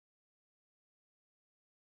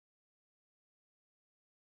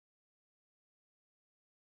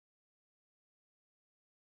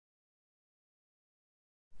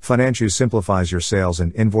Financio simplifies your sales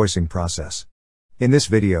and invoicing process. In this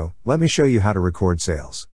video, let me show you how to record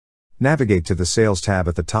sales. Navigate to the Sales tab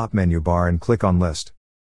at the top menu bar and click on List.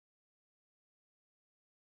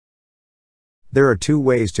 There are two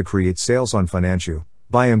ways to create sales on Financio: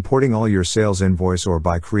 by importing all your sales invoice or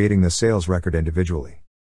by creating the sales record individually.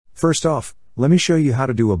 First off, let me show you how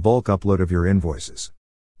to do a bulk upload of your invoices.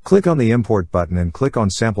 Click on the Import button and click on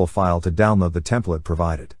Sample File to download the template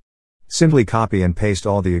provided. Simply copy and paste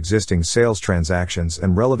all the existing sales transactions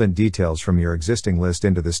and relevant details from your existing list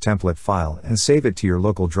into this template file and save it to your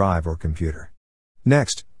local drive or computer.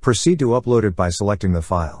 Next, proceed to upload it by selecting the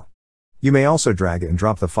file. You may also drag and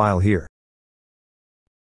drop the file here.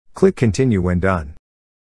 Click Continue when done.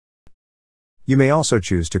 You may also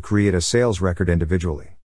choose to create a sales record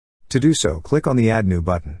individually. To do so, click on the Add New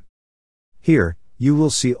button. Here, you will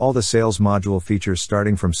see all the sales module features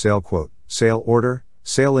starting from sale quote, sale order,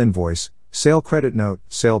 sale invoice, sale credit note,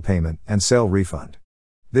 sale payment, and sale refund.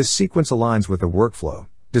 This sequence aligns with the workflow,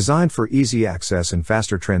 designed for easy access and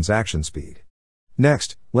faster transaction speed.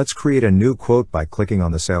 Next, let's create a new quote by clicking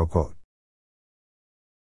on the sale quote.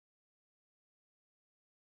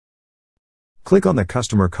 Click on the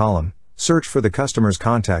customer column, search for the customer's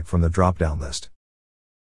contact from the drop-down list.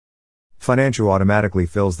 Financio automatically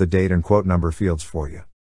fills the date and quote number fields for you.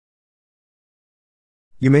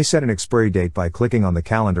 You may set an expiry date by clicking on the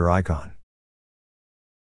calendar icon.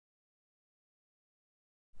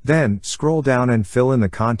 Then, scroll down and fill in the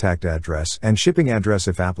contact address and shipping address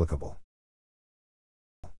if applicable.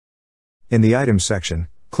 In the Items section,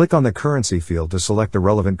 click on the Currency field to select the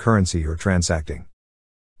relevant currency you're transacting.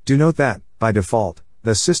 Do note that, by default,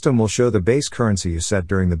 the system will show the base currency you set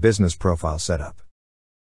during the business profile setup.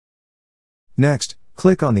 Next,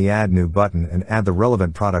 click on the Add New button and add the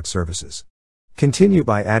relevant product services. Continue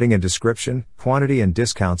by adding a description, quantity and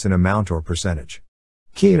discounts in amount or percentage.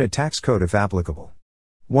 Key in a tax code if applicable.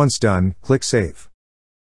 Once done, click Save.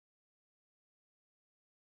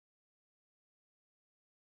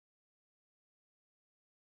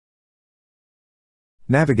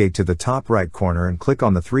 Navigate to the top right corner and click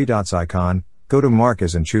on the three dots icon, go to Mark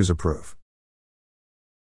As and choose Approve.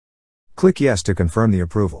 Click Yes to confirm the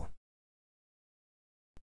approval.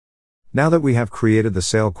 Now that we have created the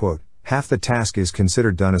sale quote, half the task is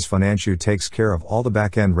considered done as Financio takes care of all the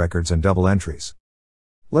back-end records and double entries.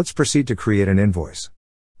 Let's proceed to create an invoice.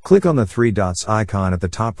 Click on the three dots icon at the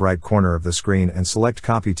top right corner of the screen and select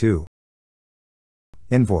Copy to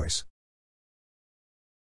Invoice.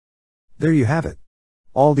 There you have it.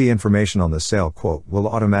 All the information on the sale quote will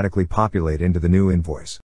automatically populate into the new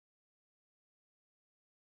invoice.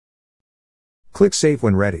 Click Save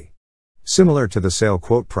when ready. Similar to the sale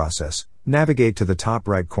quote process, navigate to the top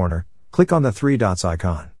right corner, click on the three dots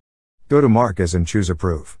icon. Go to Mark As and choose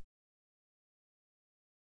Approve.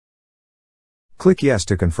 Click Yes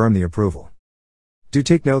to confirm the approval. Do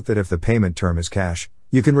take note that if the payment term is cash,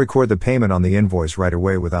 you can record the payment on the invoice right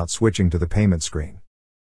away without switching to the payment screen.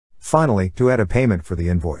 Finally, to add a payment for the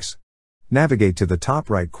invoice, navigate to the top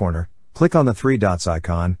right corner, click on the three dots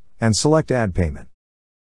icon, and select Add Payment.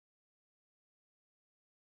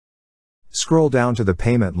 Scroll down to the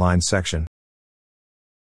Payment Line section.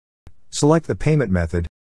 Select the payment method,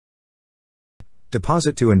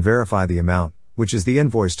 deposit to and verify the amount, which is the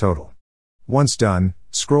invoice total. Once done,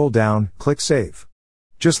 scroll down, click Save.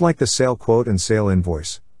 Just like the sale quote and sale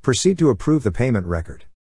invoice, proceed to approve the payment record.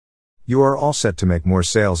 You are all set to make more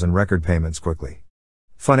sales and record payments quickly.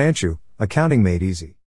 Financio, accounting made easy.